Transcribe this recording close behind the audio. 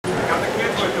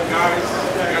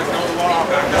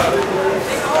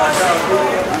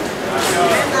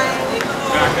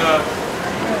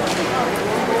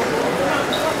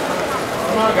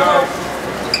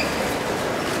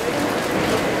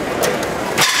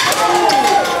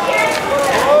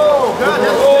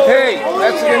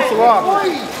the law.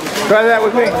 Try that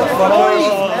with me.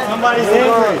 Somebody's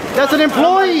angry. That's an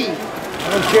employee. I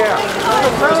don't care.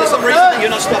 Is there some reason that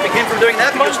you're not stopping him from doing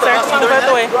that? You'll stop us from doing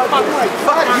that?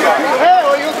 Hey,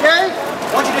 are you okay?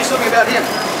 Why don't you do something about him?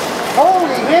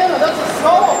 Holy Hannah, that's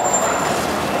assault.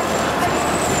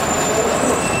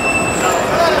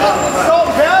 That's assault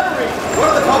battery.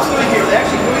 What are the cops doing here? Are they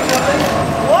actually doing something?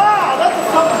 Wow, that's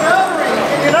assault battery.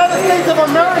 In the United States of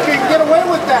America, you can get away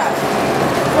with that.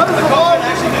 What is the law?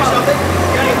 Actually do something?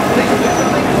 You only have the police to do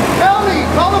something? Tell me,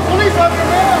 call the police on your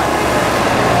man.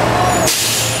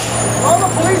 Call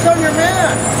the police on your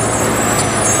man.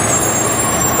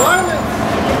 Violence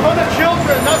in front of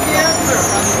children, not the answer.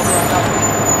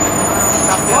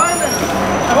 Violence.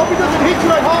 I hope he doesn't hit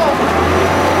you at home.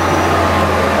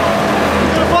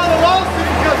 You're going to file a lawsuit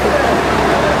in just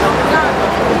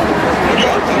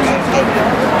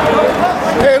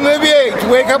Hey, Olivier, did you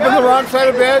wake up on the wrong side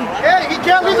of bed? Hey, he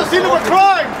can't leave the scene of a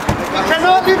crime. He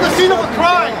cannot leave the scene of a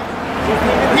crime.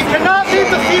 He cannot leave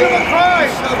the scene of a crime.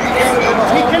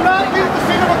 He cannot leave the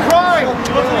scene of a crime.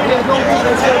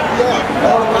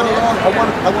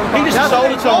 He just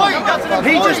assaulted someone.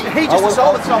 He just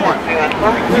assaulted someone.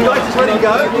 You guys just let him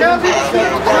go? He can't leave the scene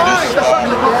of a crime.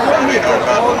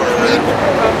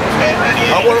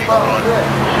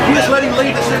 You just let him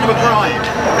leave the scene of a crime.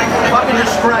 Fucking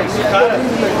disgrace.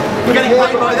 You're getting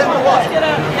paid by them or what?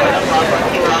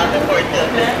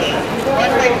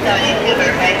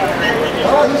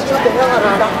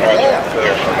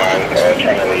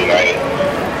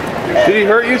 Did he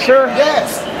hurt you, sir?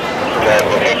 Yes.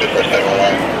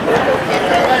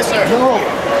 Hi, sir. No.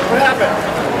 What happened?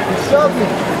 He shoved me.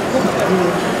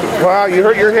 Wow, you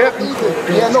hurt your hip?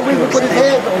 He had no reason to put his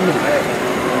hands on me.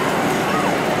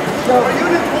 Are you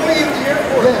an employee of the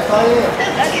airport? Yes, I am.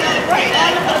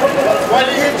 Why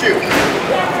did he hit you?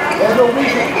 There's no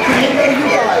reason. He hit none of you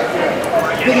guys.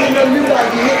 He hit none of you guys.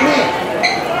 He hit me.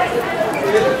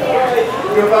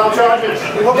 You're about charges.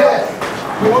 Yes.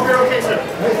 We hope you're okay, sir.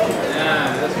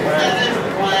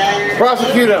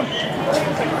 Prosecute him.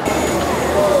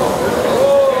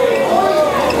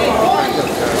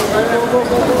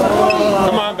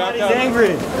 Come on, back up. Somebody's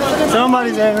angry.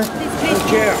 Somebody's angry.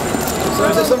 So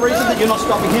is there some reason that you're not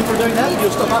stopping him from doing that? You'll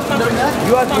stop us from doing that?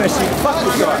 You are aggressive. Fuck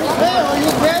this guy. Hey, are you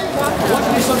okay? Why don't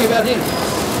you do something about him?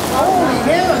 Holy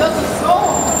Hannah, that's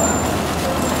assault.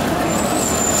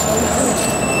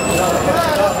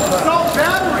 That's assault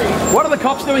battery. What are the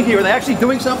cops doing here? Are they actually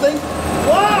doing something?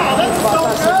 Wow, that's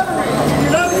assault battery. In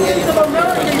the United States of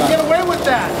America, you get away with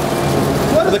that.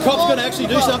 What Are is the cops law going to actually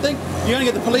do about? something? You're going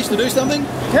to get the police to do something?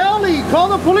 Kelly, call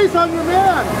the police on your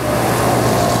man.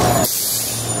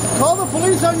 Call the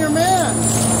police on your man.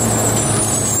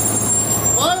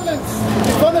 Violence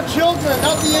in front of children,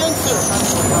 not the answer.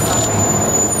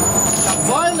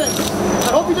 Violence. I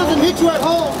hope he doesn't hit you at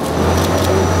home.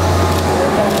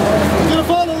 He's going to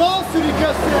file a lawsuit, he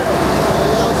just said.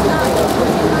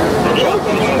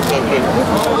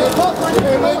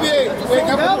 Hey, Olivier, did you wake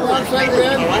up on the wrong side of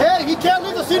bed? Hey, he can't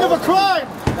leave the scene of a crime.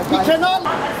 He cannot.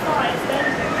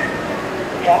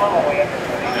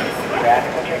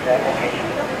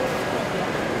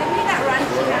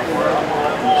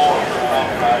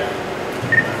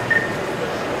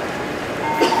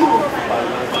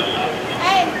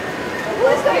 Hey,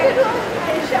 who's going to do it?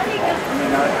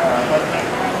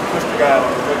 Push the guy on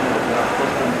the equipment.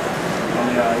 Push him on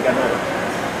the, you got no.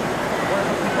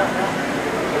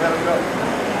 Let him go.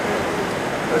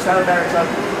 Go stand up there and stop.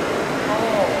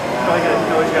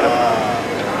 He's got a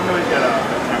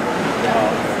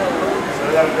so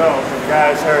let him go. So the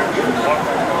guy's hurt.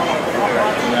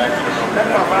 That's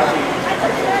not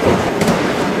my